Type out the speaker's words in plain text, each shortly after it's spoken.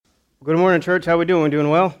Good morning, church. How we doing? We doing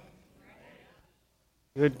well?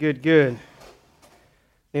 Good. Need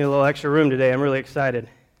a little extra room today. I'm really excited.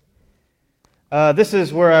 This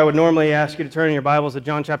is where I would normally ask you to turn in your Bibles to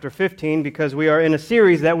John chapter 15 because we are in a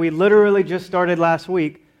series that we literally just started last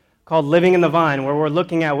week called Living in the Vine, where we're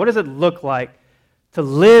looking at what does it look like to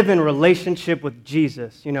live in relationship with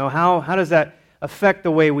Jesus. You know, how does that affect the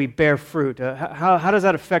way we bear fruit? How does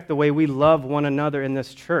that affect the way we love one another in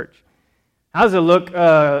this church? How does it look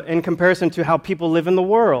in comparison to how people live in the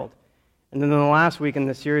world? And then in the last week in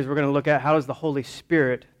this series, we're going to look at how does the Holy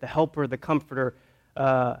Spirit, the helper, the comforter,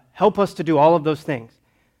 help us to do all of those things.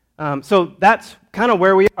 So that's kind of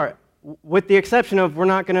where we are, with the exception of we're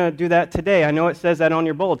not going to do that today. I know it says that on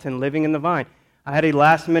your bulletin, Living in the Vine. I had a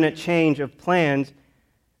last-minute change of plans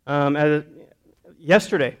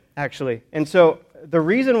yesterday, actually. And so the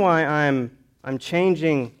reason why I'm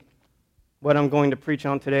changing what I'm going to preach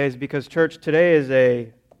on today is because, church, today is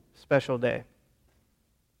a special day.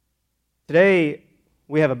 Today,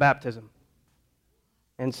 we have a baptism.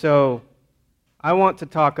 And so I want to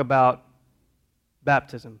talk about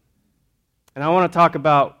baptism. And I want to talk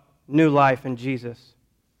about new life in Jesus.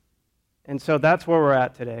 And so that's where we're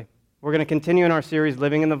at today. We're going to continue in our series,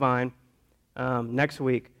 Living in the Vine, next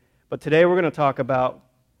week. But today we're going to talk about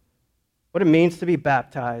what it means to be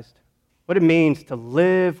baptized, what it means to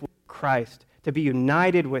live with Christ, to be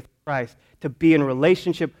united with Christ, to be in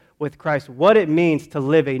relationship with Christ, what it means to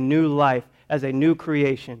live a new life as a new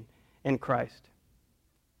creation in Christ.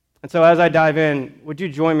 And so as I dive in, would you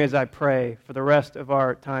join me as I pray for the rest of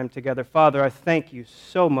our time together? Father, I thank you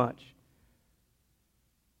so much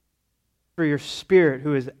for your Spirit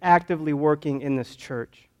who is actively working in this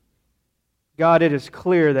church. God, it is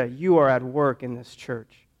clear that you are at work in this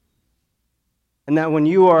church. And that when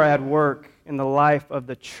you are at work in the life of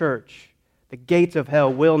the church, the gates of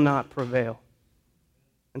hell will not prevail.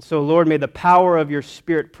 And so, Lord, may the power of your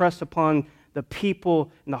Spirit press upon the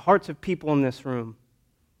people and the hearts of people in this room,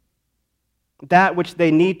 that which they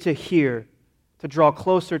need to hear to draw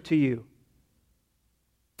closer to you.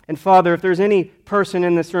 And Father, if there's any person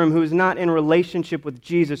in this room who is not in relationship with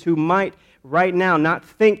Jesus, who might right now not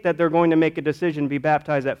think that they're going to make a decision to be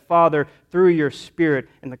baptized, that Father, through your Spirit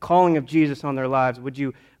and the calling of Jesus on their lives, would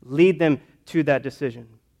you lead them to that decision?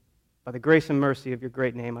 By the grace and mercy of your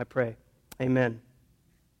great name, I pray. Amen.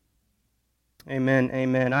 Amen,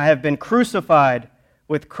 amen. I have been crucified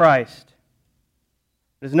with Christ.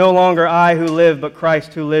 It is no longer I who live, but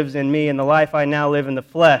Christ who lives in me. And the life I now live in the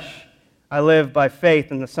flesh, I live by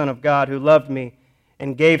faith in the Son of God who loved me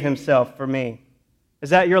and gave himself for me. Is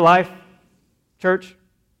that your life, church?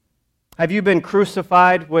 Have you been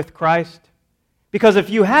crucified with Christ? Because if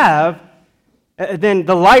you have, then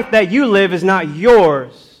the life that you live is not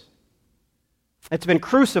yours. It's been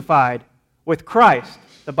crucified with Christ,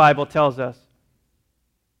 the Bible tells us.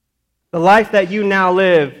 The life that you now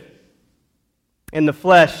live in the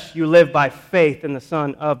flesh, you live by faith in the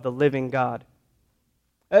Son of the living God.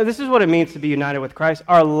 This is what it means to be united with Christ.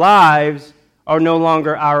 Our lives are no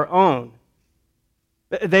longer our own.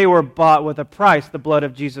 They were bought with a price, the blood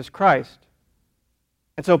of Jesus Christ.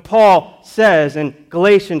 And so Paul says in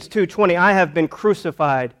Galatians 2:20, I have been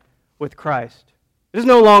crucified with Christ. It is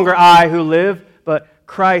no longer I who live, but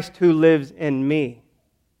Christ who lives in me.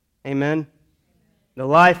 Amen? The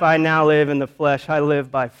life I now live in the flesh, I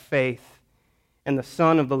live by faith in the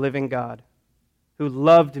Son of the living God, who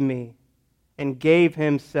loved me and gave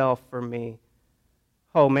himself for me.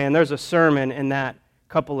 Oh man, there's a sermon in that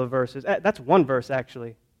couple of verses. That's one verse,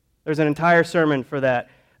 actually. There's an entire sermon for that.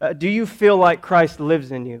 Do you feel like Christ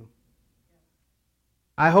lives in you?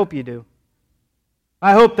 I hope you do.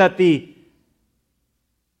 I hope that the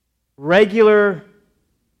regular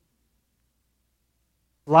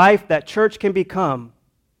life that church can become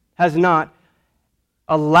has not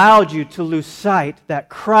allowed you to lose sight that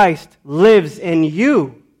Christ lives in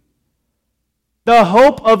you. The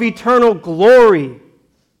hope of eternal glory.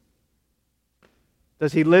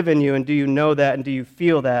 Does he live in you, and do you know that, and do you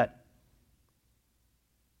feel that?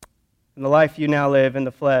 In the life you now live in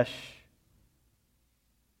the flesh,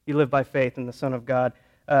 you live by faith in the Son of God.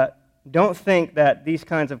 Don't think that these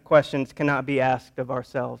kinds of questions cannot be asked of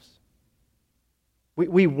ourselves.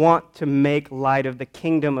 We want to make light of the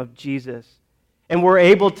kingdom of Jesus. And we're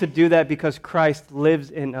able to do that because Christ lives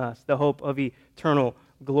in us, the hope of eternal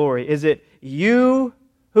glory. Is it you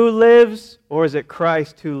who lives, or is it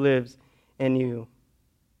Christ who lives in you?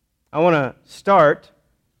 I want to start.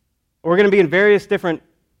 We're going to be in various different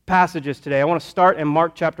passages today. I want to start in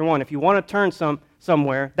Mark chapter 1. If you want to turn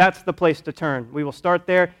somewhere, that's the place to turn. We will start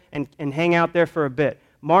there and hang out there for a bit.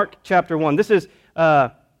 Mark chapter 1. This is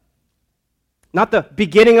Not the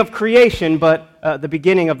beginning of creation, but the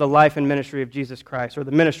beginning of the life and ministry of Jesus Christ, or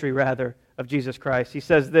the ministry, rather, of Jesus Christ. He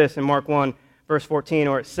says this in Mark 1, verse 14,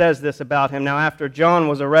 or it says this about him. Now, after John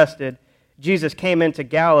was arrested, Jesus came into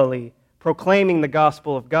Galilee, proclaiming the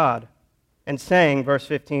gospel of God, and saying, verse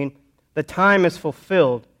 15, "The time is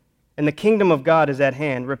fulfilled, and the kingdom of God is at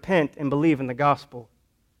hand. Repent and believe in the gospel."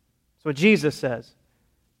 That's what Jesus says.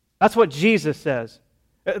 That's what Jesus says.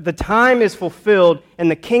 The time is fulfilled, and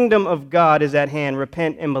the kingdom of God is at hand.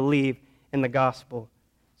 Repent and believe in the gospel.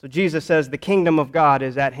 So Jesus says the kingdom of God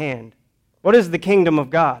is at hand. What is the kingdom of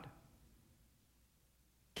God?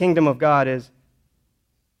 Kingdom of God is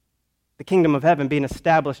the kingdom of heaven being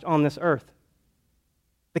established on this earth.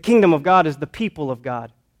 The kingdom of God is the people of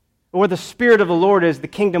God. Where the Spirit of the Lord is, the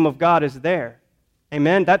kingdom of God is there.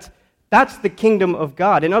 Amen? That's the kingdom of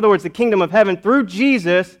God. In other words, the kingdom of heaven through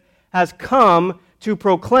Jesus has come to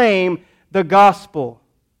proclaim the gospel.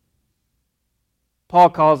 Paul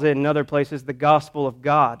calls it in other places the gospel of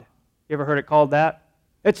God. You ever heard it called that?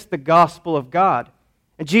 It's the gospel of God.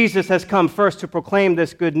 And Jesus has come first to proclaim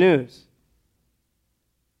this good news.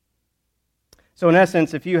 So in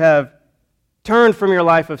essence, if you have turned from your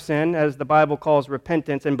life of sin, as the Bible calls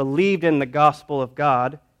repentance, and believed in the gospel of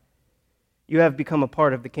God, you have become a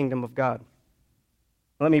part of the kingdom of God.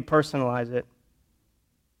 Let me personalize it.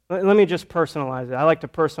 Let me just personalize it. I like to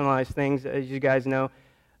personalize things, as you guys know.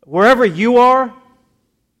 Wherever you are,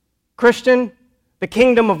 Christian, the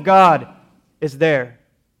kingdom of God is there.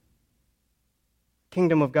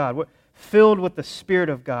 Kingdom of God. We're filled with the Spirit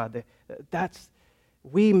of God.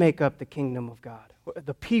 We make up the kingdom of God.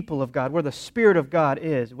 The people of God, where the Spirit of God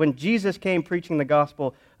is. When Jesus came preaching the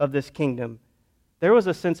gospel of this kingdom, there was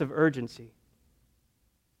a sense of urgency.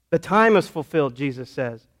 The time is fulfilled, Jesus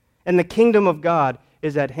says, and the kingdom of God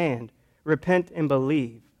is at hand. Repent and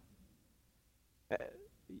believe.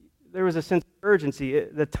 There was a sense of urgency.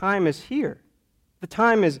 The time is here. The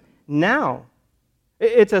time is now.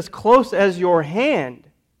 It's as close as your hand.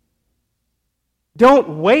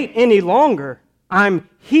 Don't wait any longer. I'm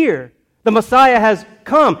here. The Messiah has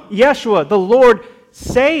come. Yeshua, the Lord,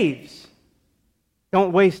 saves.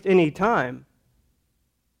 Don't waste any time.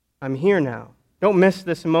 I'm here now. Don't miss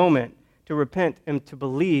this moment to repent and to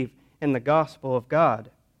believe in the gospel of God.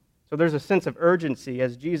 So there's a sense of urgency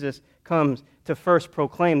as Jesus comes to first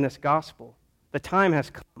proclaim this gospel. The time has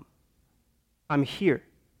come. I'm here.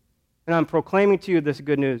 And I'm proclaiming to you this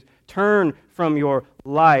good news. Turn from your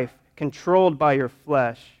life controlled by your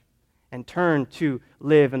flesh and turn to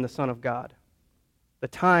live in the Son of God. The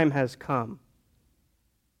time has come.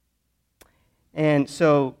 And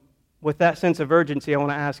so, with that sense of urgency, I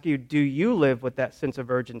want to ask you, do you live with that sense of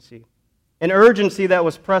urgency? An urgency that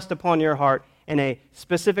was pressed upon your heart in a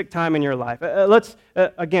specific time in your life. Let's,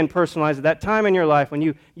 again, personalize it. That time in your life when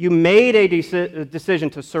you made a decision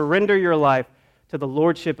to surrender your life to the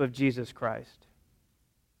Lordship of Jesus Christ.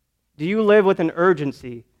 Do you live with an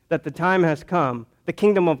urgency that the time has come, the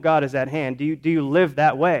kingdom of God is at hand? Do you live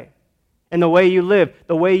that way? And the way you live,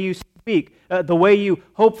 the way you speak, the way you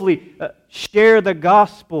hopefully share the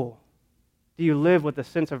gospel, do you live with a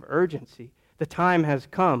sense of urgency? The time has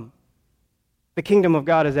come. The kingdom of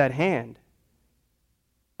God is at hand.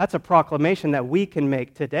 That's a proclamation that we can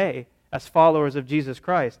make today as followers of Jesus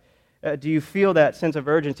Christ. Do you feel that sense of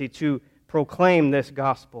urgency to proclaim this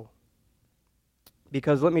gospel?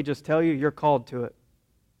 Because let me just tell you, you're called to it.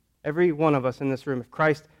 Every one of us in this room, if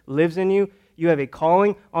Christ lives in you, you have a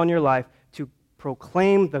calling on your life to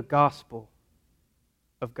proclaim the gospel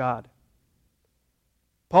of God.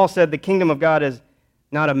 Paul said the kingdom of God is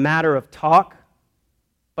not a matter of talk,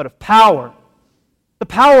 but of power. The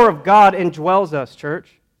power of God indwells us,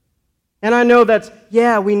 church. And I know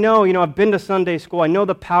we know, I've been to Sunday school. I know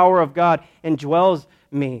the power of God indwells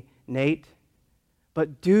me, Nate.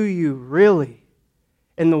 But do you really,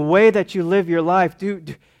 in the way that you live your life,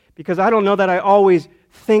 because I don't know that I always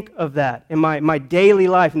think of that in my daily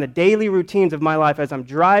life, in the daily routines of my life as I'm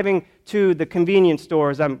driving to the convenience store,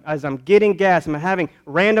 as I'm getting gas, I'm having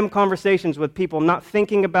random conversations with people. I'm not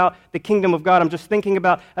thinking about the kingdom of God. I'm just thinking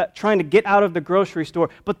about trying to get out of the grocery store.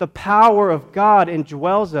 But the power of God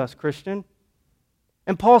indwells us, Christian.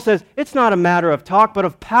 And Paul says it's not a matter of talk, but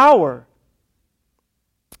of power.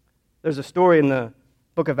 There's a story in the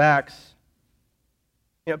book of Acts.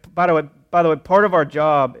 By the way, part of our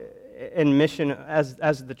job and mission as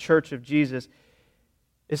the Church of Jesus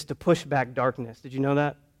is to push back darkness. Did you know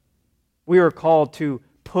that? We are called to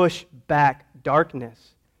push back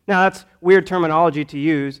darkness. Now, that's weird terminology to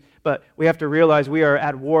use, but we have to realize we are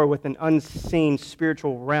at war with an unseen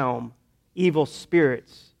spiritual realm, evil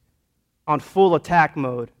spirits on full attack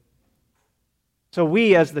mode. So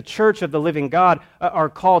we, as the church of the living God, are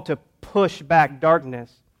called to push back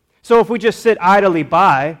darkness. So if we just sit idly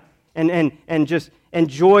by and just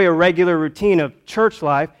enjoy a regular routine of church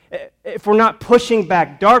life, if we're not pushing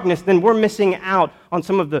back darkness, then we're missing out on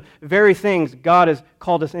some of the very things God has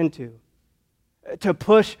called us into, to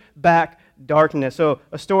push back darkness. So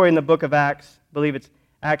a story in the book of Acts, I believe it's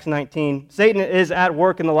Acts 19. Satan is at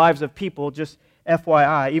work in the lives of people, just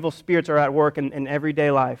FYI. Evil spirits are at work in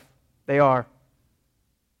everyday life. They are.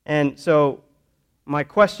 And so my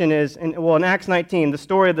question is, in Acts 19, the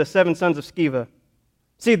story of the 7 sons of Sceva.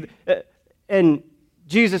 See, in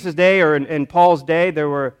Jesus' day or in Paul's day, there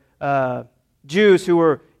were Jews who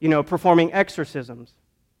were, performing exorcisms.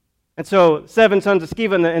 And so 7 sons of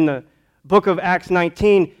Sceva in the book of Acts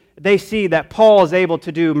 19, they see that Paul is able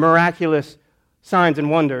to do miraculous signs and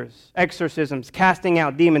wonders, exorcisms, casting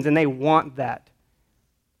out demons, and they want that.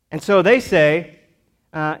 And so they say,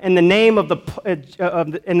 in the name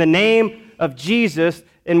of Jesus,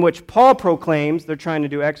 in which Paul proclaims, they're trying to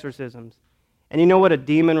do exorcisms. And you know what a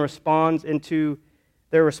demon responds into?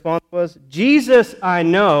 Their response was, Jesus I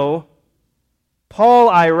know, Paul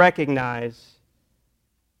I recognize,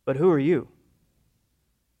 but who are you?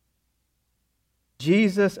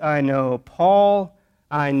 Jesus I know, Paul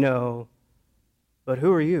I know, but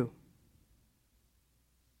who are you?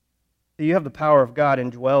 You have the power of God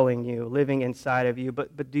indwelling you, living inside of you,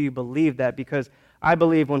 but do you believe that? Because I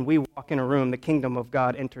believe when we walk in a room, the kingdom of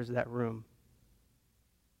God enters that room.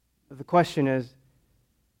 The question is,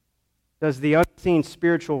 does the unseen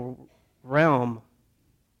spiritual realm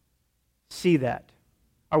see that?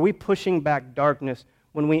 Are we pushing back darkness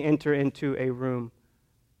when we enter into a room?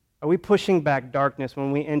 Are we pushing back darkness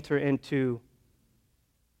when we enter into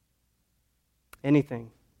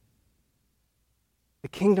anything? The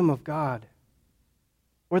kingdom of God.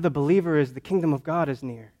 Where the believer is, the kingdom of God is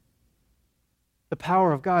near. The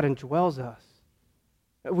power of God indwells us.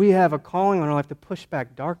 We have a calling on our life to push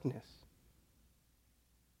back darkness.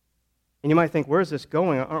 And you might think, where's this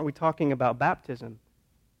going? Aren't we talking about baptism?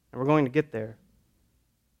 And we're going to get there.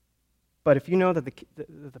 But if you know that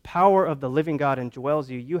the power of the living God indwells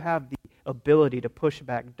you, you have the ability to push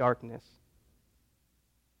back darkness.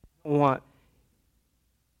 You want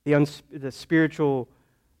the spiritual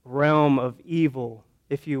realm of evil,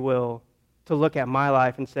 if you will, to look at my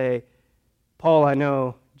life and say, Paul I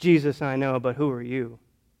know, Jesus I know, but who are you?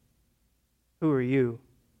 Who are you?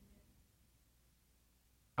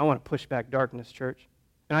 I want to push back darkness, church.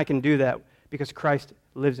 And I can do that because Christ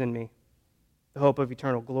lives in me, the hope of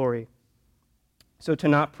eternal glory. So to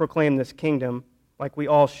not proclaim this kingdom like we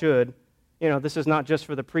all should, this is not just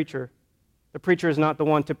for the preacher. The preacher is not the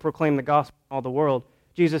one to proclaim the gospel to all the world.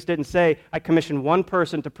 Jesus didn't say, I commissioned one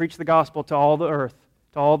person to preach the gospel to all the earth,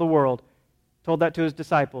 to all the world. He told that to his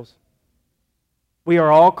disciples. We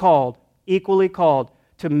are all called, equally called,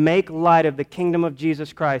 to make light of the kingdom of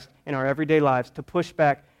Jesus Christ in our everyday lives, to push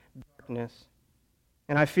back darkness.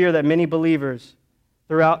 And I fear that many believers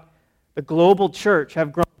throughout the global church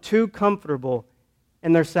have grown too comfortable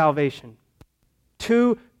in their salvation.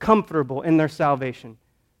 Too comfortable in their salvation.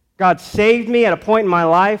 God saved me at a point in my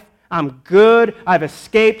life. I'm good, I've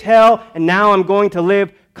escaped hell, and now I'm going to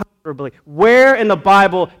live comfortably. Where in the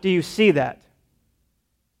Bible do you see that?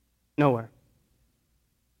 Nowhere.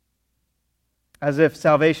 As if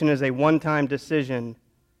salvation is a one-time decision,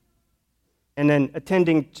 and then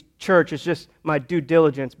attending church is just my due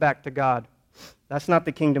diligence back to God. That's not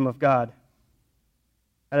the kingdom of God.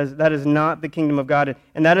 That is not the kingdom of God,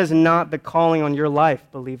 and that is not the calling on your life,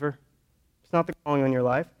 believer. It's not the calling on your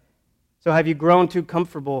life. So have you grown too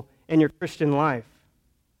comfortable in your Christian life?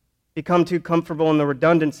 Become too comfortable in the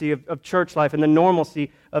redundancy of church life and the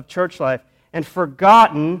normalcy of church life, and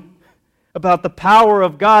forgotten about the power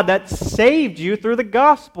of God that saved you through the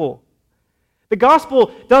gospel. The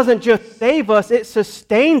gospel doesn't just save us, it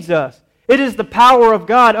sustains us. It is the power of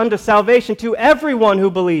God unto salvation to everyone who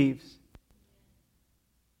believes.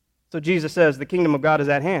 So Jesus says the kingdom of God is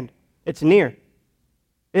at hand. It's near.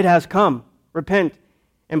 It has come. Repent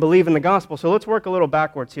and believe in the gospel. So let's work a little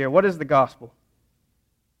backwards here. What is the gospel?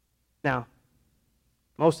 Now,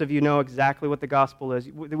 most of you know exactly what the gospel is.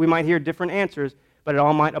 We might hear different answers, but it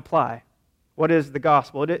all might apply. What is the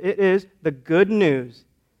gospel? It is the good news.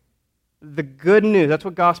 The good news. That's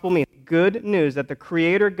what gospel means. Good news that the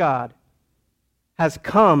Creator God has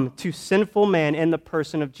come to sinful man in the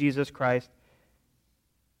person of Jesus Christ.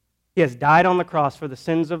 He has died on the cross for the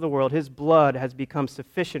sins of the world. His blood has become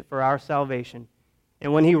sufficient for our salvation.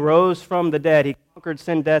 And when He rose from the dead, He conquered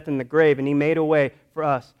sin, death, and the grave, and He made a way for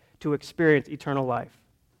us to experience eternal life.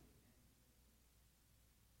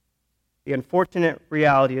 The unfortunate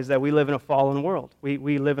reality is that we live in a fallen world.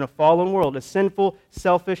 We live in a fallen world, a sinful,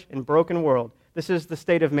 selfish, and broken world. This is the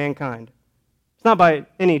state of mankind. It's not by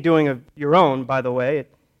any doing of your own, by the way.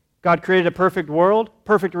 God created a perfect world,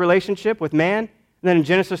 perfect relationship with man. And then in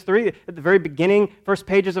Genesis 3, at the very beginning, first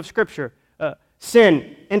pages of Scripture,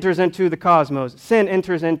 sin enters into the cosmos. Sin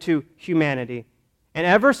enters into humanity. And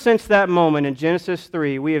ever since that moment in Genesis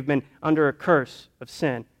 3, we have been under a curse of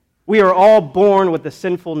sin. We are all born with a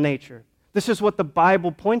sinful nature. This is what the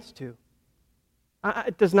Bible points to.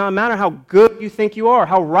 It does not matter how good you think you are,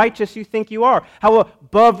 how righteous you think you are, how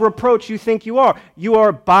above reproach you think you are. You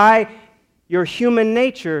are by your human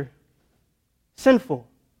nature sinful.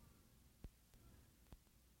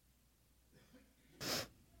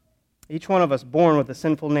 Each one of us born with a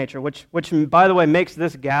sinful nature, which by the way, makes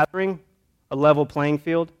this gathering a level playing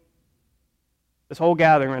field. This whole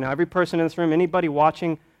gathering right now, every person in this room, anybody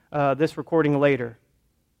watching this recording later,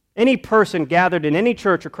 any person gathered in any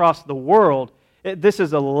church across the world, this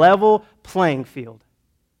is a level playing field.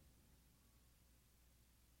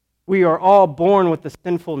 We are all born with the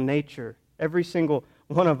sinful nature, every single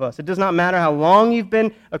one of us. It does not matter how long you've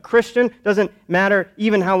been a Christian. It doesn't matter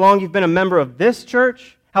even how long you've been a member of this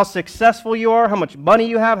church, how successful you are, how much money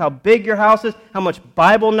you have, how big your house is, how much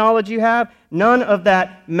Bible knowledge you have. None of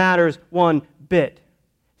that matters one bit.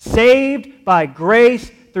 Saved by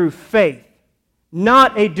grace through faith,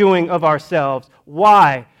 not a doing of ourselves.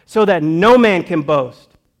 Why? So that no man can boast.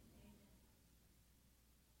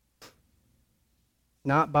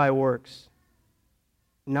 Not by works.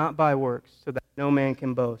 Not by works, so that no man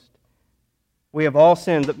can boast. We have all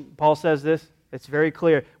sinned. Paul says this. It's very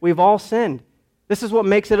clear. We've all sinned. This is what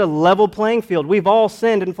makes it a level playing field. We've all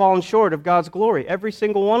sinned and fallen short of God's glory. Every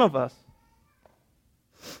single one of us.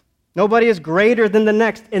 Nobody is greater than the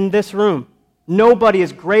next in this room. Nobody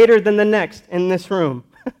is greater than the next in this room.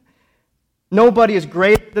 Nobody is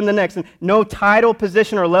greater than the next. And no title,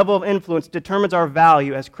 position, or level of influence determines our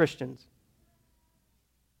value as Christians.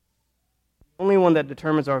 The only one that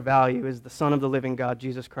determines our value is the Son of the living God,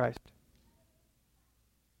 Jesus Christ.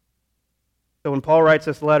 So when Paul writes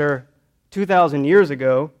this letter 2,000 years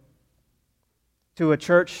ago to a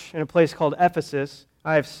church in a place called Ephesus,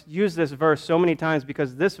 I have used this verse so many times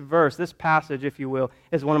because this verse, this passage, if you will,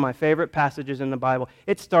 is one of my favorite passages in the Bible.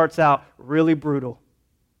 It starts out really brutal,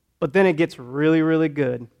 but then it gets really, really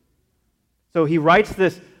good. So he writes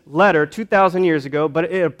this letter 2,000 years ago, but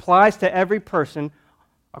it applies to every person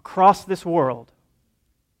across this world.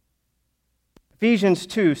 Ephesians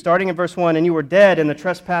 2, starting in verse 1, "And you were dead in the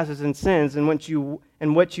trespasses and sins in which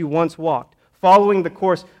you once walked, following the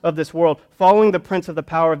course of this world, following the prince of the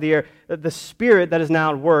power of the air, the spirit that is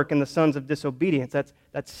now at work in the sons of disobedience."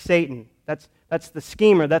 That's Satan. That's the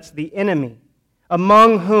schemer. That's the enemy.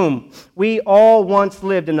 "Among whom we all once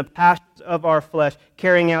lived in the passions of our flesh,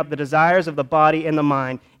 carrying out the desires of the body and the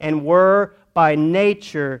mind, and were by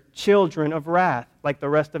nature children of wrath, like the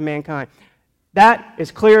rest of mankind." That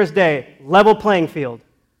is clear as day, level playing field.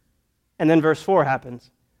 And then verse 4 happens.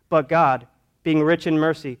 "But God, being rich in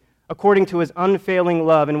mercy, according to his unfailing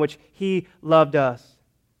love in which he loved us,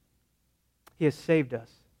 he has saved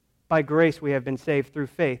us. By grace we have been saved through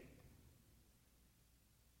faith,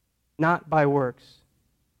 not by works,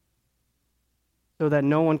 so that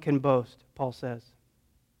no one can boast," Paul says.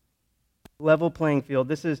 Level playing field.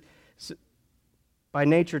 This is, by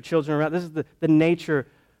nature, children of wrath. This is the nature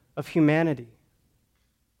of humanity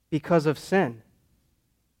because of sin.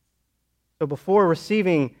 So before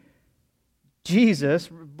receiving Jesus,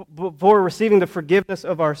 before receiving the forgiveness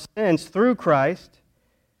of our sins through Christ,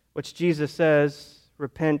 which Jesus says,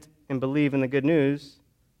 repent and believe in the good news,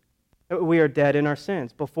 we are dead in our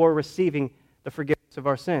sins before receiving the forgiveness of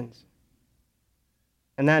our sins.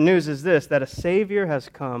 And that news is this, that a Savior has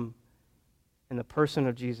come in the person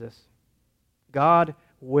of Jesus. God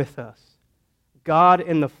with us. God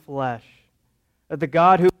in the flesh. The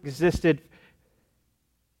God who existed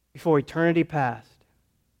before eternity past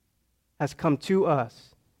has come to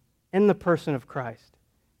us in the person of Christ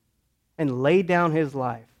and laid down his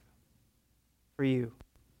life for you,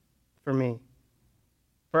 for me.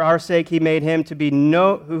 For our sake he made him to be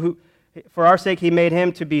for our sake he made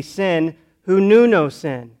him to be sin who knew no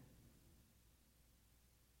sin.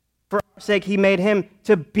 For our sake he made him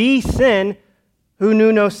to be sin who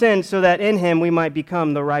knew no sin, so that in him we might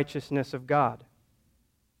become the righteousness of God.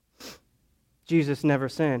 Jesus never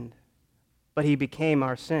sinned, but he became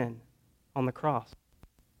our sin on the cross.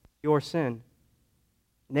 Your sin,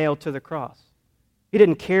 nailed to the cross. He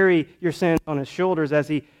didn't carry your sins on his shoulders as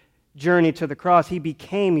he journeyed to the cross. He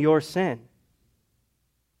became your sin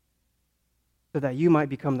so that you might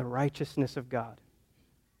become the righteousness of God.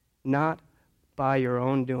 not by your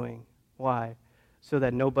own doing. Why? So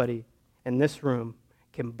that nobody in this room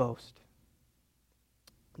can boast.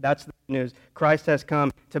 That's the good news. Christ has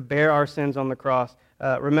come to bear our sins on the cross.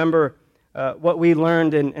 Remember what we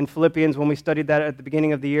learned in Philippians when we studied that at the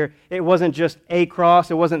beginning of the year. It wasn't just a cross.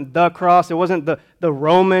 It wasn't the cross. It wasn't the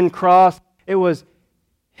Roman cross. It was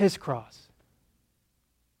his cross.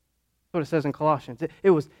 That's what it says in Colossians. It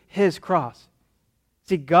was his cross.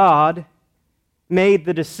 See, God made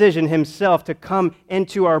the decision himself to come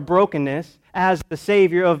into our brokenness as the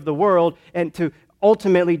Savior of the world and to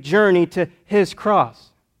ultimately journey to his cross.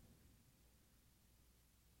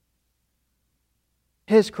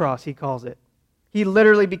 His cross, he calls it. He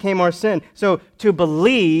literally became our sin. So to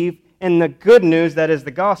believe in the good news that is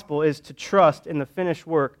the gospel is to trust in the finished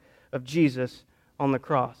work of Jesus on the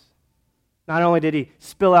cross. Not only did he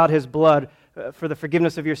spill out his blood for the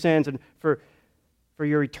forgiveness of your sins and for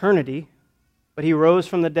your eternity, but he rose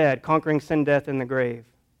from the dead, conquering sin, death, and the grave.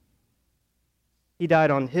 He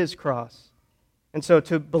died on his cross. And so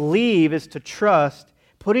to believe is to trust,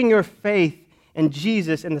 putting your faith in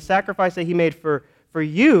Jesus and the sacrifice that he made for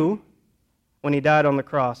you when he died on the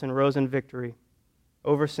cross and rose in victory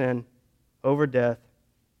over sin, over death,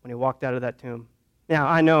 when he walked out of that tomb. Now,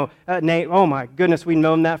 I know, Nate, oh my goodness, we've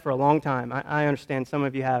known that for a long time. I understand some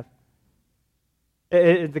of you have.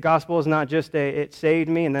 The gospel is not just it saved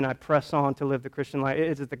me and then I press on to live the Christian life.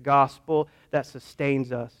 It is the gospel that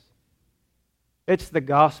sustains us. It's the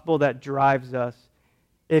gospel that drives us.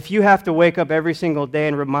 If you have to wake up every single day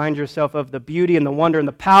and remind yourself of the beauty and the wonder and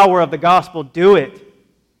the power of the gospel, do it.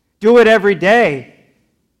 Do it every day.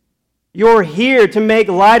 You're here to make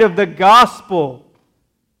light of the gospel.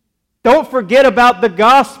 Don't forget about the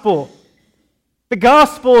gospel. The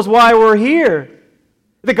gospel is why we're here.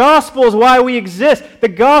 The gospel is why we exist. The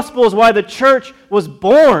gospel is why the church was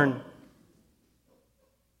born.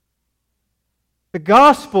 The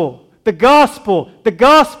gospel, the gospel, the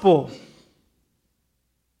gospel. It's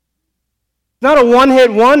not a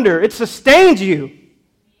one-hit wonder. It sustains you.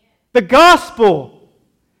 The gospel,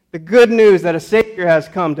 the good news that a Savior has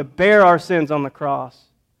come to bear our sins on the cross.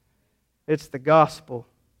 It's the gospel.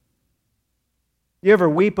 You ever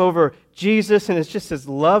weep over Jesus and it's just his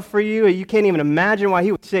love for you? You can't even imagine why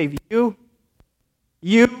he would save you.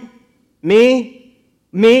 You, me.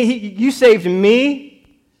 You saved me.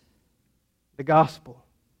 The gospel.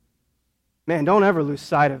 Man, don't ever lose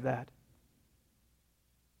sight of that.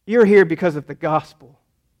 You're here because of the gospel.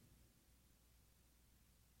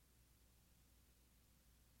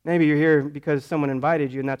 Maybe you're here because someone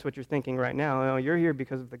invited you and that's what you're thinking right now. No, you're here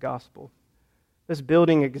because of the gospel. This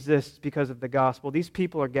building exists because of the gospel. These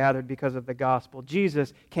people are gathered because of the gospel.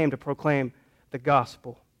 Jesus came to proclaim the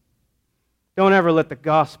gospel. Don't ever let the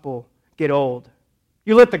gospel get old.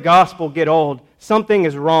 You let the gospel get old, something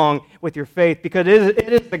is wrong with your faith because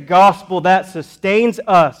it is the gospel that sustains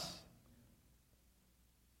us.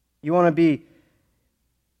 You want to be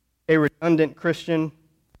a redundant Christian?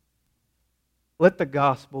 Let the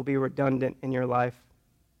gospel be redundant in your life.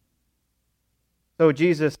 So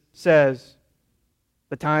Jesus says,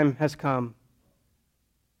 the time has come.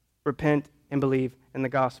 Repent and believe in the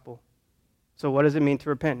gospel. So what does it mean to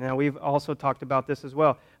repent? Now, we've also talked about this as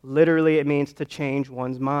well. Literally, it means to change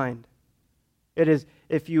one's mind. It is,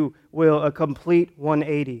 if you will, a complete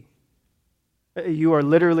 180. You are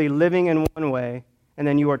literally living in one way, and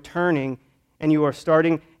then you are turning, and you are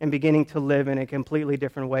starting and beginning to live in a completely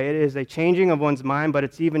different way. It is a changing of one's mind, but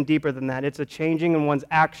it's even deeper than that. It's a changing in one's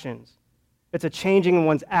actions. It's a changing in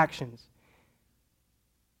one's actions.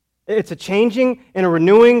 It's a changing and a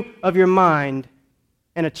renewing of your mind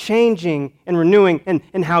and a changing and renewing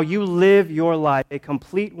in how you live your life. A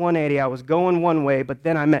complete 180. I was going one way, but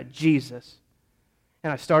then I met Jesus.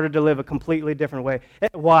 And I started to live a completely different way.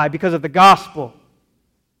 Why? Because of the gospel.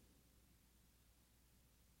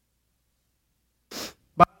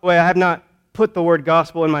 By the way, I have not put the word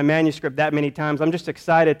gospel in my manuscript that many times. I'm just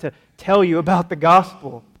excited to tell you about the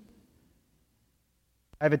gospel.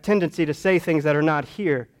 I have a tendency to say things that are not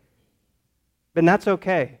here. But that's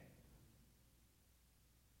okay.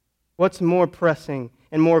 What's more pressing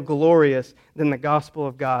and more glorious than the gospel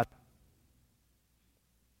of God?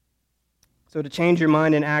 So to change your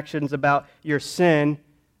mind and actions about your sin,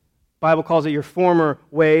 the Bible calls it your former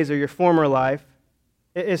ways or your former life,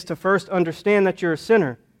 is to first understand that you're a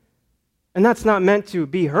sinner. And that's not meant to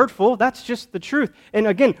be hurtful. That's just the truth. And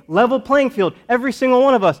again, level playing field. Every single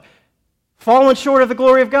one of us, fallen short of the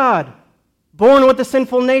glory of God. Born with a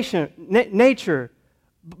sinful nature,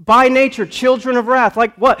 by nature, children of wrath,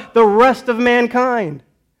 like what? The rest of mankind.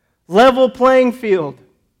 Level playing field.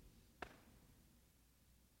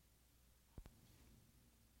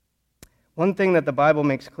 One thing that the Bible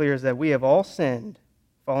makes clear is that we have all sinned,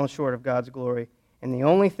 fallen short of God's glory, and the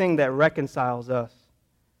only thing that reconciles us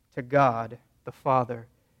to God, the Father,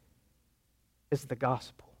 is the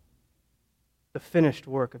gospel, the finished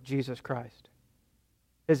work of Jesus Christ.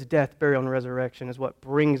 His death, burial, and resurrection is what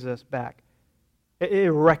brings us back.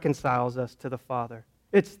 It reconciles us to the Father.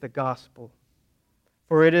 It's the gospel.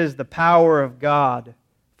 For it is the power of God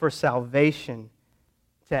for salvation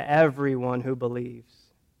to everyone who believes.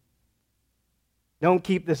 Don't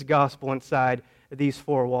keep this gospel inside these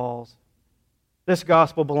four walls. This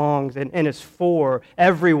gospel belongs and is for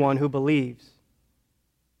everyone who believes.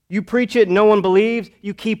 You preach it, no one believes,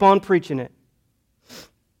 you keep on preaching it.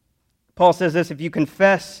 Paul says this, if you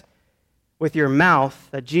confess with your mouth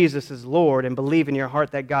that Jesus is Lord and believe in your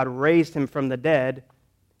heart that God raised him from the dead,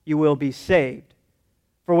 you will be saved.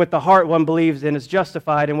 For with the heart one believes and is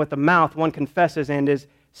justified, and with the mouth one confesses and is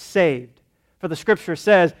saved. For the Scripture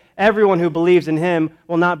says, everyone who believes in him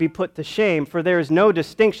will not be put to shame, for there is no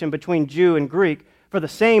distinction between Jew and Greek, for the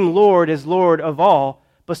same Lord is Lord of all,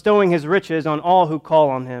 bestowing his riches on all who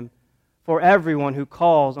call on him. For everyone who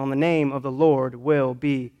calls on the name of the Lord will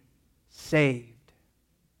be saved.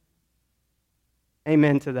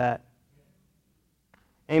 Amen to that.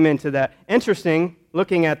 Amen to that. Interesting,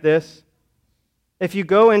 looking at this, if you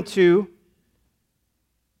go into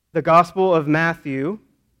the Gospel of Matthew,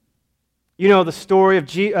 you know the story of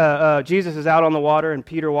Jesus is out on the water and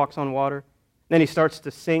Peter walks on water. Then he starts to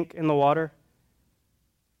sink in the water.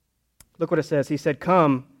 Look what it says. He said,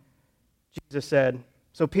 "Come," Jesus said.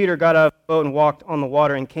 So Peter got out of the boat and walked on the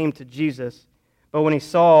water and came to Jesus. But when he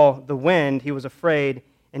saw the wind, he was afraid,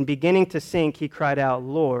 and beginning to sink, he cried out,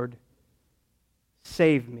 "Lord,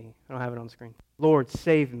 save me." I don't have it on the screen. "Lord,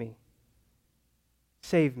 save me.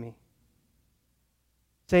 Save me."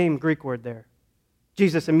 Same Greek word there.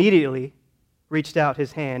 Jesus immediately reached out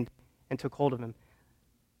his hand and took hold of him.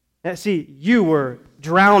 Now, see, you were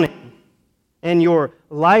drowning in your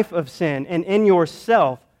life of sin and in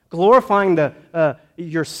yourself, glorifying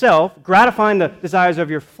yourself, gratifying the desires of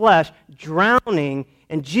your flesh, drowning,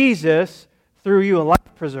 and Jesus threw you a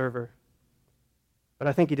life preserver. But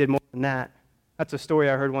I think he did more than that. That's a story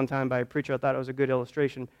I heard one time by a preacher. I thought it was a good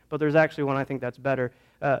illustration, but there's actually one I think that's better.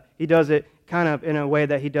 He does it kind of in a way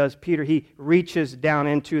that he does Peter. He reaches down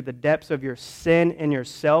into the depths of your sin and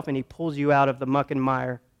yourself, and he pulls you out of the muck and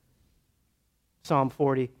mire. Psalm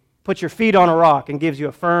 40. Puts your feet on a rock and gives you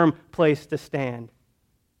a firm place to stand.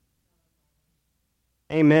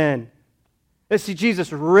 Amen. Let's see, Jesus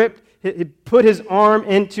he put his arm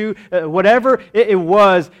into whatever it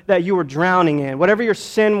was that you were drowning in, whatever your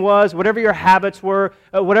sin was, whatever your habits were,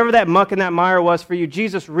 whatever that muck and that mire was for you.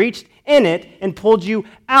 Jesus reached in it and pulled you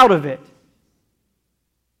out of it.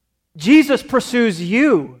 Jesus pursues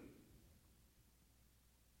you.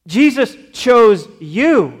 Jesus chose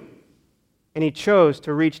you, and he chose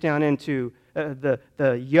to reach down into the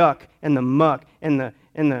yuck and the muck and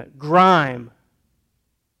the grime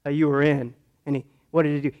that you were in. And what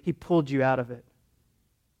did he do? He pulled you out of it.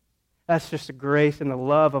 That's just the grace and the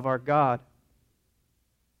love of our God.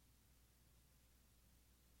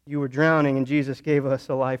 You were drowning, and Jesus gave us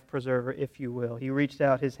a life preserver, if you will. He reached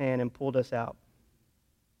out his hand and pulled us out.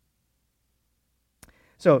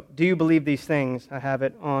 So, do you believe these things? I have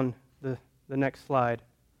it on the next slide.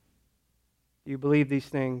 Do you believe these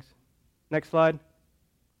things? Next slide.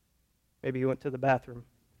 Maybe you went to the bathroom.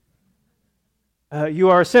 You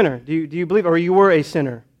are a sinner. Do you believe, or you were a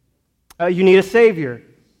sinner? You need a Savior,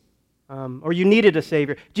 or you needed a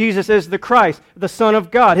Savior. Jesus is the Christ, the Son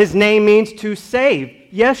of God. His name means to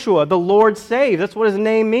save. Yeshua, the Lord saves. That's what his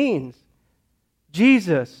name means.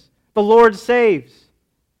 Jesus, the Lord saves.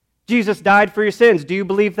 Jesus died for your sins. Do you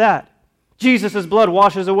believe that? Jesus' blood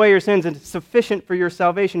washes away your sins and is sufficient for your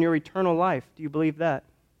salvation, your eternal life. Do you believe that?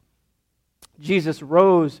 Jesus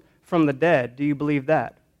rose from the dead. Do you believe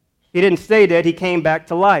that? He didn't stay dead, he came back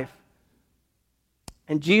to life.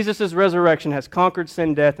 And Jesus' resurrection has conquered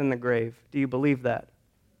sin, death, and the grave. Do you believe that?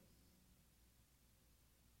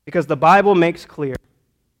 Because the Bible makes clear,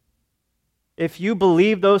 if you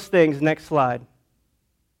believe those things, next slide,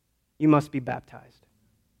 you must be baptized.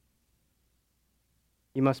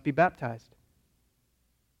 You must be baptized.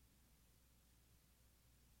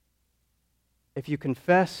 If you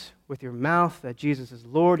confess with your mouth that Jesus is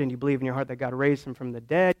Lord and you believe in your heart that God raised him from the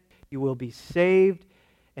dead, you will be saved.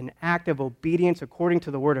 An act of obedience according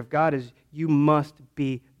to the Word of God is you must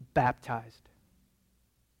be baptized.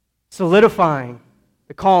 Solidifying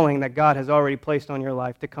the calling that God has already placed on your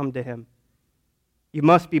life to come to him. You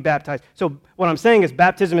must be baptized. So what I'm saying is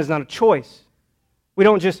baptism is not a choice. We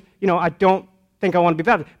don't just, I don't think I want to be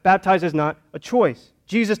baptized. Baptized is not a choice.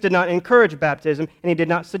 Jesus did not encourage baptism, and he did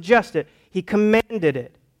not suggest it. He commanded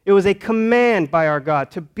it. It was a command by our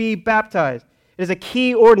God to be baptized. It is a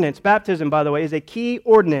key ordinance. Baptism, by the way, is a key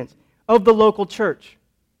ordinance of the local church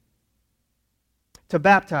to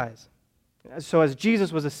baptize. So as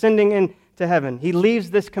Jesus was ascending into heaven, he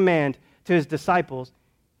leaves this command to his disciples,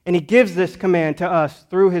 and he gives this command to us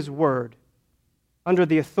through his word. Under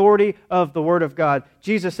the authority of the word of God,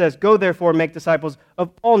 Jesus says, "Go therefore, make disciples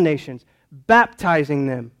of all nations, baptizing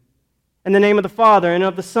them in the name of the Father and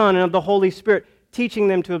of the Son and of the Holy Spirit, teaching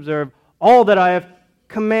them to observe all that I have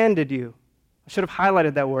commanded you." I should have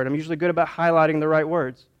highlighted that word. I'm usually good about highlighting the right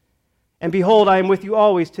words. "And behold, I am with you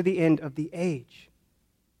always to the end of the age."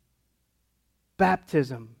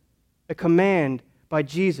 Baptism, a command by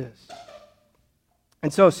Jesus.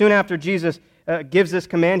 And so soon after Jesus gives this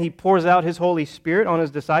command, he pours out his Holy Spirit on his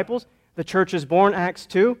disciples. The church is born, Acts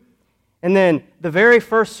 2. And then the very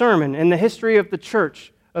first sermon in the history of the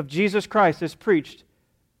church of Jesus Christ is preached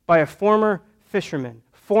by a former fisherman,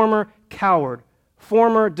 former coward,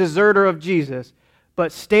 former deserter of Jesus,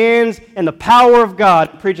 but stands in the power of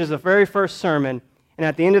God and preaches the very first sermon. And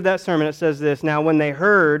at the end of that sermon it says this, "Now when they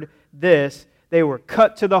heard this, they were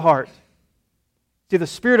cut to the heart." See, the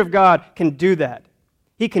Spirit of God can do that.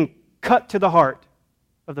 He can cut to the heart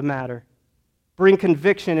of the matter, bring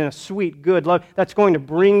conviction in a sweet, good love that's going to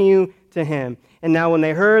bring you to him. And now when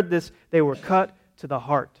they heard this, they were cut to the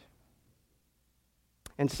heart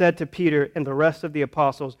and said to Peter and the rest of the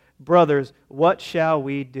apostles, "Brothers, what shall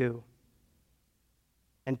we do?"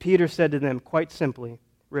 And Peter said to them quite simply,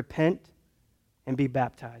 "Repent and be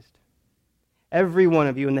baptized, every one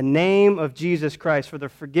of you, in the name of Jesus Christ for the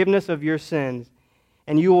forgiveness of your sins,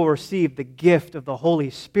 and you will receive the gift of the Holy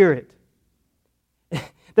Spirit."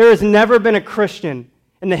 There has never been a Christian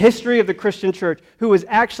in the history of the Christian church who was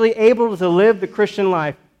actually able to live the Christian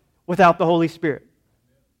life without the Holy Spirit.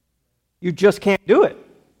 You just can't do it.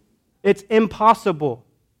 It's impossible.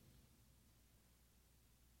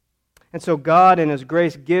 And so God in his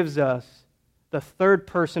grace gives us the third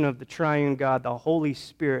person of the triune God, the Holy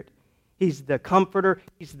Spirit. He's the comforter,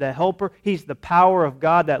 he's the helper, he's the power of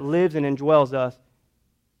God that lives and indwells us,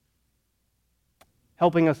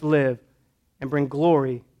 helping us live and bring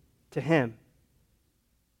glory to him.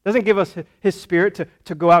 Doesn't give us his Spirit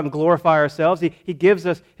to go out and glorify ourselves. He gives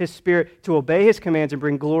us his Spirit to obey his commands and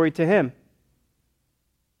bring glory to him.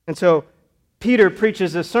 And so Peter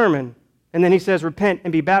preaches this sermon, and then he says, "Repent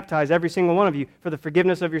and be baptized, every single one of you, for the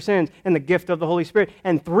forgiveness of your sins and the gift of the Holy Spirit."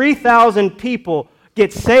 And 3,000 people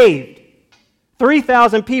get saved.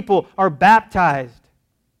 3,000 people are baptized.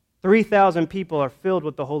 3,000 people are filled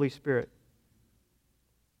with the Holy Spirit.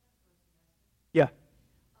 Yeah.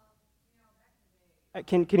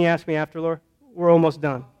 Can you ask me after, Laura? We're almost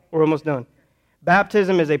done. We're almost done.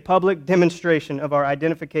 Baptism is a public demonstration of our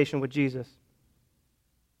identification with Jesus.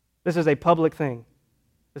 This is a public thing.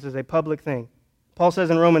 This is a public thing. Paul says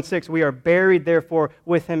in Romans 6, "We are buried, therefore,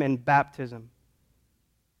 with him in baptism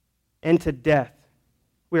into death."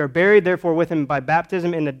 We are buried, therefore, with him by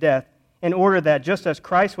baptism into death, in order that just as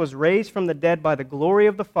Christ was raised from the dead by the glory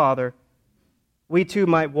of the Father, we too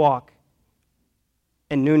might walk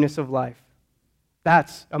in newness of life.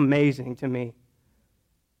 That's amazing to me.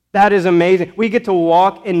 That is amazing. We get to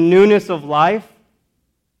walk in newness of life,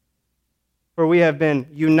 for we have been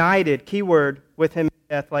united, keyword, with him in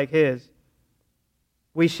death like his.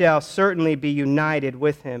 We shall certainly be united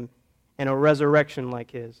with him in a resurrection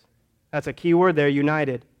like his. That's a key word there,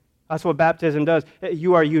 united. That's what baptism does.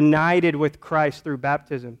 You are united with Christ through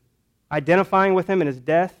baptism, identifying with him in his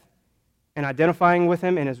death and identifying with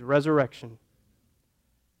him in his resurrection.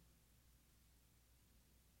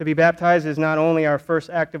 To be baptized is not only our first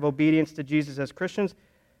act of obedience to Jesus as Christians,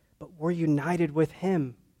 but we're united with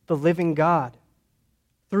him, the living God,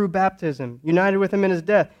 through baptism, united with him in his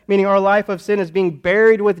death, meaning our life of sin is being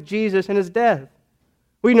buried with Jesus in his death.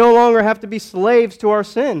 We no longer have to be slaves to our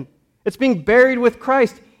sin. It's being buried with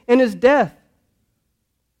Christ in his death.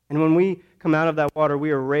 And when we come out of that water, we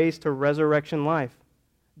are raised to resurrection life,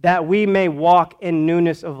 that we may walk in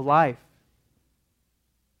newness of life.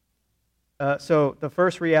 So the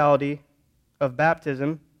first reality of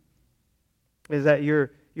baptism is that your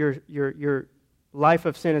life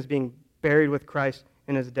of sin is being buried with Christ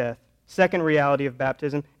in his death. Second reality of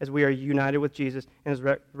baptism is we are united with Jesus in his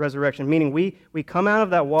resurrection, meaning we come out of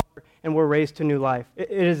that water and we're raised to new life. It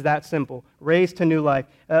is that simple, raised to new life.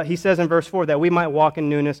 He says in verse 4 that we might walk in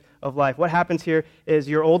newness of life. What happens here is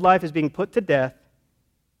your old life is being put to death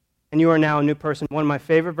and you are now a new person. One of my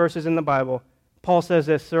favorite verses in the Bible, Paul says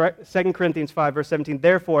this, 2 Corinthians 5, verse 17,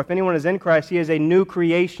 "Therefore, if anyone is in Christ, he is a new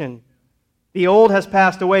creation. The old has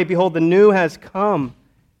passed away. Behold, the new has come."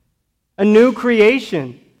 a new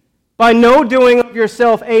creation. By no doing of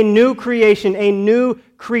yourself, a new creation, a new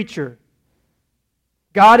creature.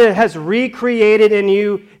 God has recreated in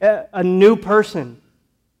you a new person.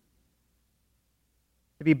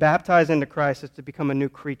 To be baptized into Christ is to become a new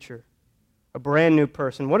creature, a brand new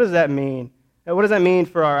person. What does that mean? What does that mean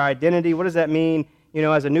for our identity? What does that mean,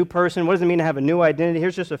 as a new person? What does it mean to have a new identity?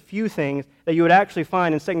 Here's just a few things that you would actually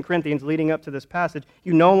find in 2 Corinthians leading up to this passage.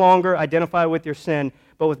 You no longer identify with your sin,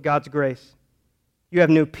 but with God's grace. You have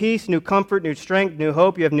new peace, new comfort, new strength, new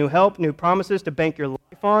hope. You have new help, new promises to bank your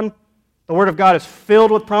life on. The Word of God is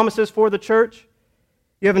filled with promises for the church.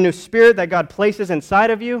 You have a new spirit that God places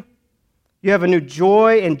inside of you. You have a new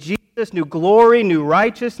joy in Jesus, new glory, new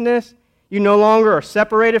righteousness. You no longer are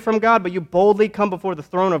separated from God, but you boldly come before the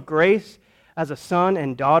throne of grace as a son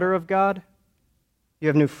and daughter of God. You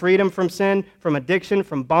have new freedom from sin, from addiction,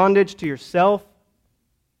 from bondage to yourself.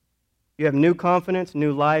 You have new confidence,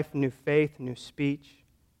 new life, new faith, new speech,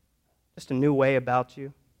 just a new way about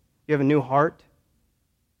you. You have a new heart,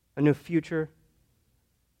 a new future,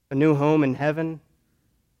 a new home in heaven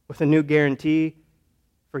with a new guarantee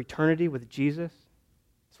for eternity with Jesus.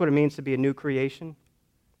 That's what it means to be a new creation.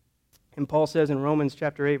 And Paul says in Romans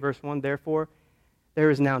chapter 8, verse 1, therefore,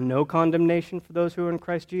 there is now no condemnation for those who are in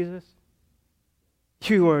Christ Jesus.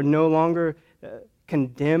 You are no longer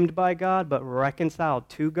condemned by God, but reconciled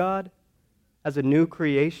to God as a new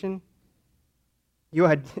creation. Your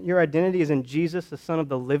identity is in Jesus, the Son of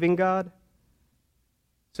the living God.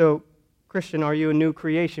 So, Christian, are you a new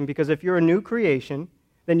creation? Because if you're a new creation,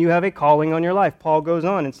 then you have a calling on your life. Paul goes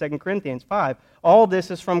on in 2 Corinthians 5. All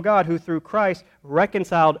this is from God, who through Christ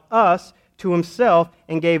reconciled us to himself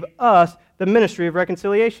and gave us the ministry of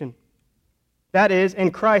reconciliation. That is,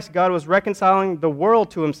 in Christ, God was reconciling the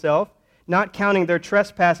world to himself, not counting their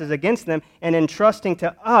trespasses against them, and entrusting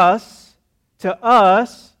to us,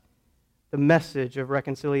 the message of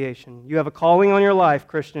reconciliation. You have a calling on your life,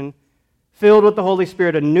 Christian, filled with the Holy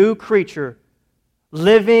Spirit, a new creature,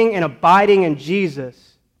 living and abiding in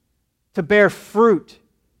Jesus, to bear fruit,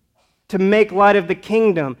 to make light of the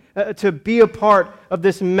kingdom, to be a part of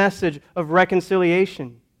this message of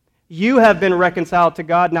reconciliation. You have been reconciled to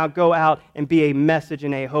God. Now go out and be a message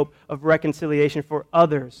and a hope of reconciliation for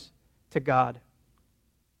others to God.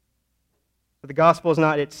 But the gospel is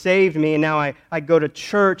not, it saved me and now I go to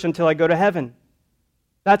church until I go to heaven.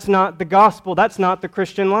 That's not the gospel. That's not the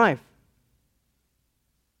Christian life.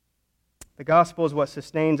 The gospel is what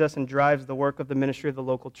sustains us and drives the work of the ministry of the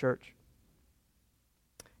local church.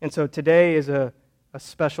 And so today is a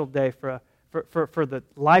special day for the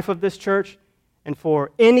life of this church and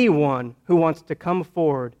for anyone who wants to come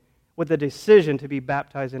forward with a decision to be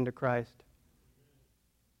baptized into Christ.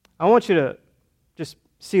 I want you to just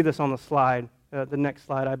see this on the slide, the next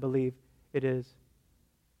slide, I believe it is.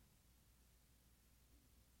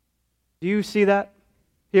 Do you see that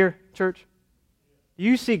here, church? Do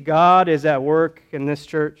you see God is at work in this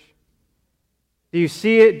church? Do you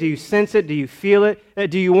see it? Do you sense it? Do you feel it?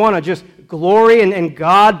 Do you want to just glory in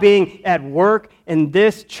God being at work in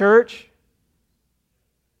this church?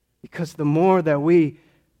 Because the more that we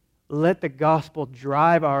let the gospel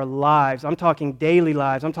drive our lives, I'm talking daily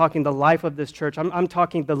lives, I'm talking the life of this church, I'm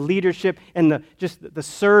talking the leadership and the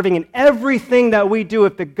serving and everything that we do.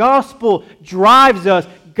 If the gospel drives us,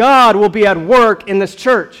 God will be at work in this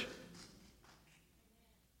church.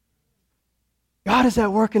 God is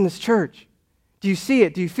at work in this church. Do you see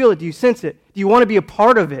it? Do you feel it? Do you sense it? Do you want to be a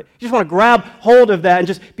part of it? You just want to grab hold of that and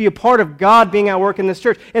just be a part of God being at work in this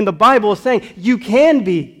church. And the Bible is saying you can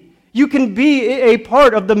be. You can be a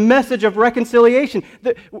part of the message of reconciliation.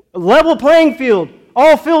 The level playing field,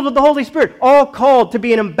 all filled with the Holy Spirit, all called to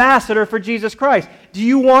be an ambassador for Jesus Christ. Do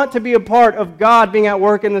you want to be a part of God being at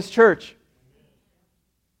work in this church?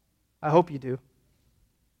 I hope you do.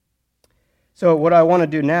 So what I want to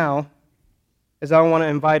do now is I want to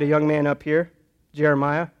invite a young man up here,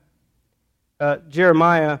 Jeremiah.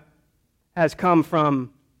 Jeremiah has come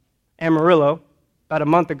from Amarillo about a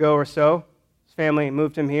month ago or so. His family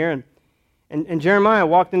moved him here, and Jeremiah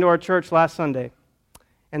walked into our church last Sunday.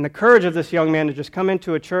 And the courage of this young man to just come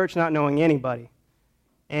into a church not knowing anybody.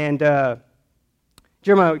 And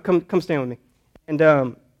Jeremiah, come stand with me.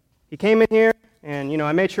 And he came in here, and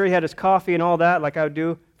I made sure he had his coffee and all that, like I would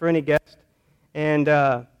do for any guest.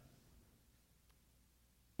 And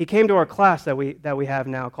he came to our class that we have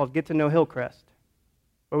now called Get to Know Hillcrest,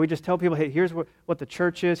 where we just tell people, hey, here's what the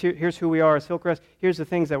church is, here's who we are as Hillcrest, here's the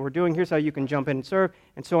things that we're doing, here's how you can jump in and serve,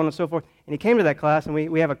 and so on and so forth. And he came to that class, and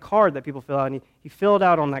we have a card that people fill out, and he filled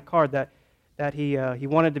out on that card that he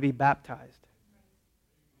wanted to be baptized.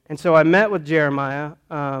 And so I met with Jeremiah,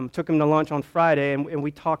 took him to lunch on Friday, and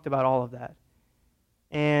we talked about all of that.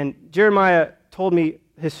 And Jeremiah told me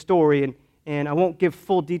his story, and I won't give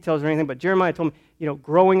full details or anything, but Jeremiah told me,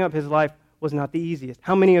 growing up his life was not the easiest.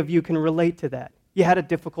 How many of you can relate to that? You had a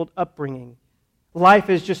difficult upbringing. Life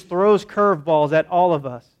just throws curveballs at all of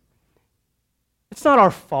us. It's not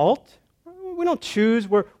our fault. We don't choose.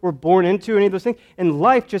 We're born into any of those things. And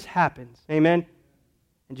life just happens. Amen?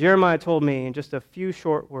 And Jeremiah told me in just a few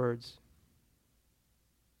short words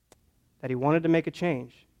that he wanted to make a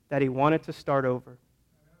change, that he wanted to start over.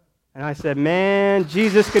 And I said, man,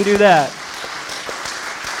 Jesus can do that.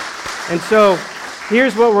 And so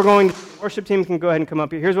here's what we're going to do. The worship team can go ahead and come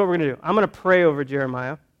up here. Here's what we're going to do. I'm going to pray over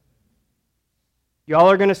Jeremiah. Y'all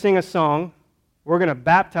are going to sing a song. We're going to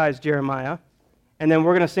baptize Jeremiah. And then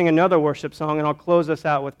we're going to sing another worship song, and I'll close us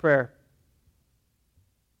out with prayer.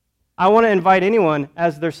 I want to invite anyone,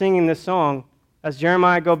 as they're singing this song, as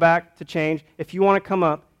Jeremiah go back to change, if you want to come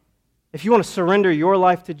up, if you want to surrender your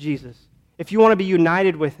life to Jesus, if you want to be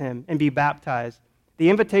united with him and be baptized, the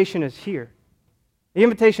invitation is here. The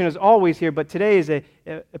invitation is always here, but today is a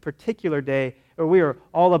particular day where we are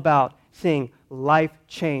all about seeing life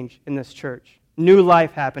change in this church. New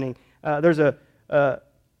life happening. There's a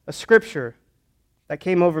scripture that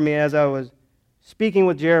came over me as I was speaking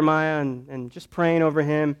with Jeremiah and just praying over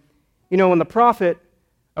him.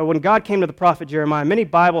 When God came to the prophet Jeremiah, many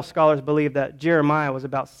Bible scholars believe that Jeremiah was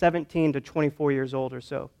about 17 to 24 years old or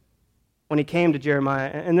so when he came to Jeremiah.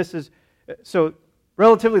 And this is, so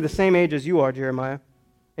relatively the same age as you are, Jeremiah.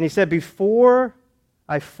 And he said, before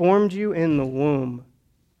I formed you in the womb,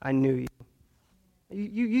 I knew you.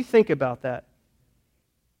 You think about that.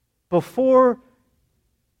 Before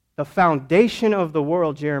the foundation of the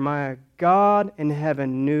world, Jeremiah, God in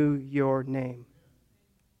heaven knew your name.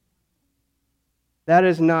 That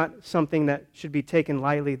is not something that should be taken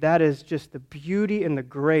lightly. That is just the beauty and the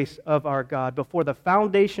grace of our God. Before the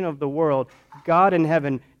foundation of the world, God in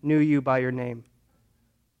heaven knew you by your name.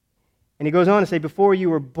 And he goes on to say, before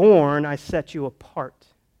you were born, I set you apart.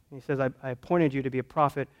 And he says, I appointed you to be a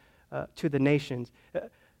prophet to the nations.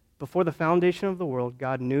 Before the foundation of the world,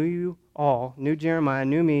 God knew you all, knew Jeremiah,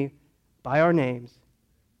 knew me by our names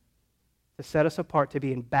to set us apart to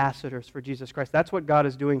be ambassadors for Jesus Christ. That's what God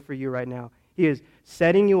is doing for you right now. He is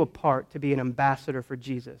setting you apart to be an ambassador for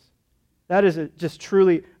Jesus. That is just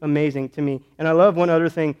truly amazing to me. And I love one other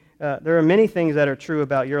thing. There are many things that are true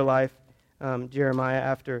about your life, Jeremiah,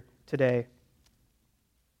 after today.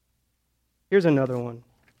 Here's another one.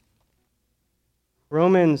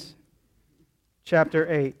 Romans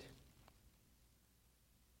chapter 8.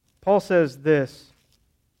 Paul says this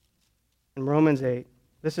in Romans 8.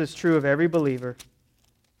 This is true of every believer.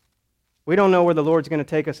 We don't know where the Lord's going to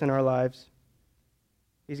take us in our lives.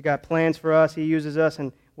 He's got plans for us. He uses us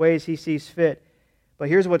in ways he sees fit. But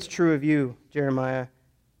here's what's true of you, Jeremiah.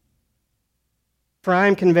 For I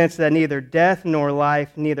am convinced that neither death nor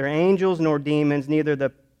life, neither angels nor demons, neither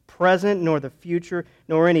the present nor the future,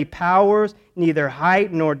 nor any powers, neither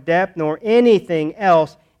height nor depth, nor anything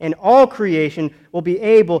else in all creation will be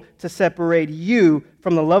able to separate you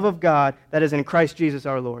from the love of God that is in Christ Jesus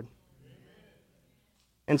our Lord.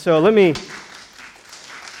 And so let me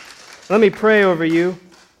pray over you.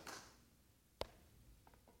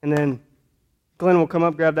 And then Glenn will come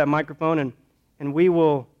up, grab that microphone, and we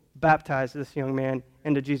will baptize this young man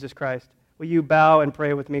into Jesus Christ. Will you bow and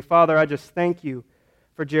pray with me? Father, I just thank you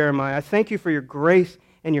for Jeremiah. I thank you for your grace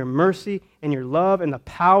and your mercy and your love and the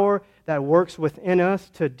power that works within us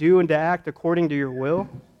to do and to act according to your will.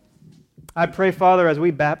 I pray, Father, as we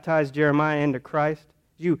baptize Jeremiah into Christ,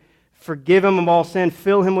 you forgive him of all sin,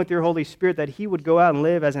 fill him with your Holy Spirit, that he would go out and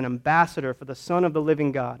live as an ambassador for the Son of the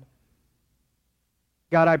living God.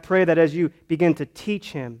 God, I pray that as you begin to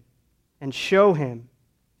teach him and show him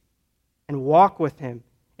and walk with him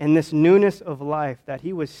in this newness of life, that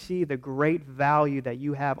he would see the great value that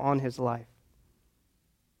you have on his life.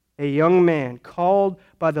 A young man called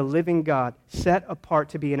by the living God, set apart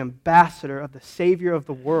to be an ambassador of the Savior of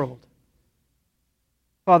the world.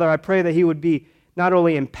 Father, I pray that he would be not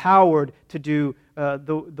only empowered to do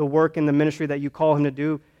the work in the ministry that you call him to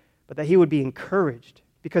do, but that he would be encouraged,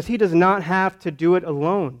 because he does not have to do it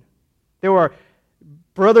alone. There are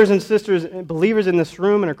brothers and sisters, believers in this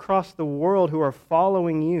room and across the world who are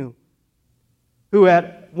following you, who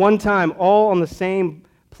at one time all on the same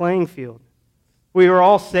playing field. We are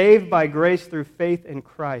all saved by grace through faith in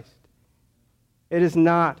Christ. It is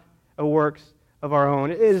not a works of our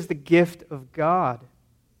own. It is the gift of God.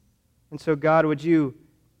 And so, God, would you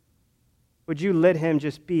let him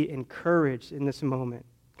just be encouraged in this moment?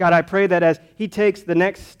 God, I pray that as he takes the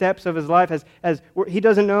next steps of his life, as he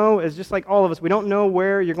doesn't know, as just like all of us, we don't know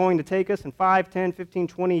where you're going to take us in 5, 10, 15,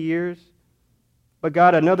 20 years. But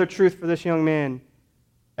God, another truth for this young man,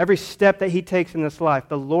 every step that he takes in this life,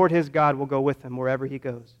 the Lord his God will go with him wherever he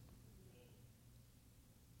goes.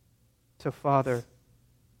 So, Father,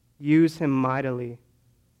 use him mightily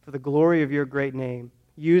for the glory of your great name.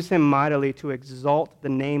 Use him mightily to exalt the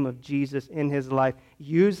name of Jesus in his life.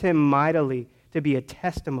 Use him mightily to be a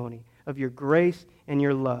testimony of your grace and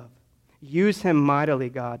your love. Use him mightily,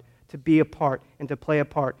 God, to be a part and to play a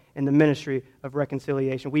part in the ministry of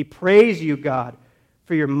reconciliation. We praise you, God,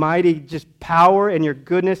 for your mighty just power and your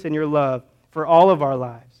goodness and your love for all of our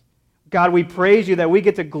lives. God, we praise you that we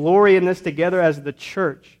get to glory in this together as the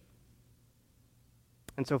church.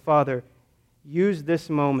 And so, Father, use this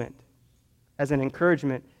moment as an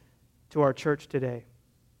encouragement to our church today.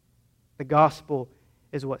 The gospel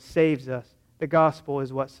is what saves us. The gospel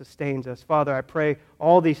is what sustains us. Father, I pray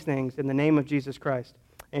all these things in the name of Jesus Christ.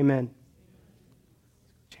 Amen.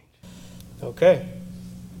 Okay.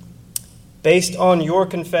 Based on your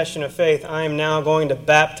confession of faith, I am now going to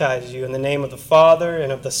baptize you in the name of the Father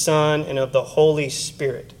and of the Son and of the Holy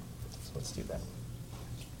Spirit. So let's do that.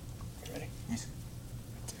 You ready? Yes.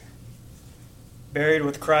 Buried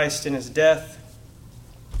with Christ in his death.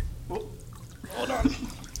 Whoa, hold on.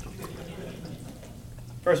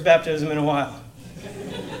 First baptism in a while.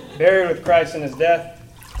 Buried with Christ in his death.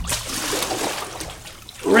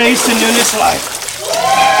 Raised to newness life.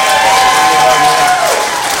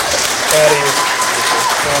 That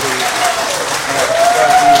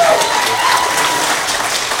is.